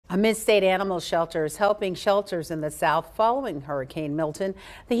A Midstate animal shelter is helping shelters in the South following Hurricane Milton.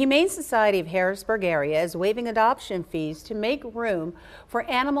 The Humane Society of Harrisburg area is waiving adoption fees to make room for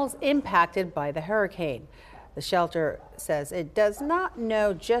animals impacted by the hurricane. The shelter says it does not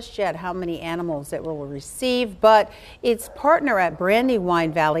know just yet how many animals it will receive, but its partner at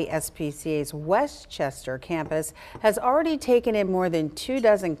Brandywine Valley SPCA's Westchester campus has already taken in more than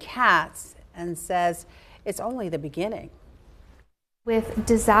 24 cats and says it's only the beginning. With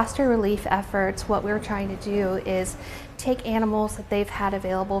disaster relief efforts, what we're trying to do is take animals that they've had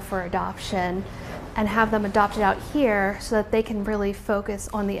available for adoption and have them adopted out here so that they can really focus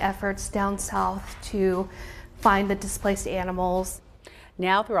on the efforts down south to find the displaced animals.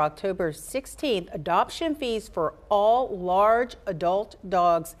 Now through October 16th, adoption fees for all large adult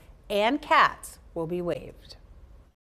dogs and cats will be waived.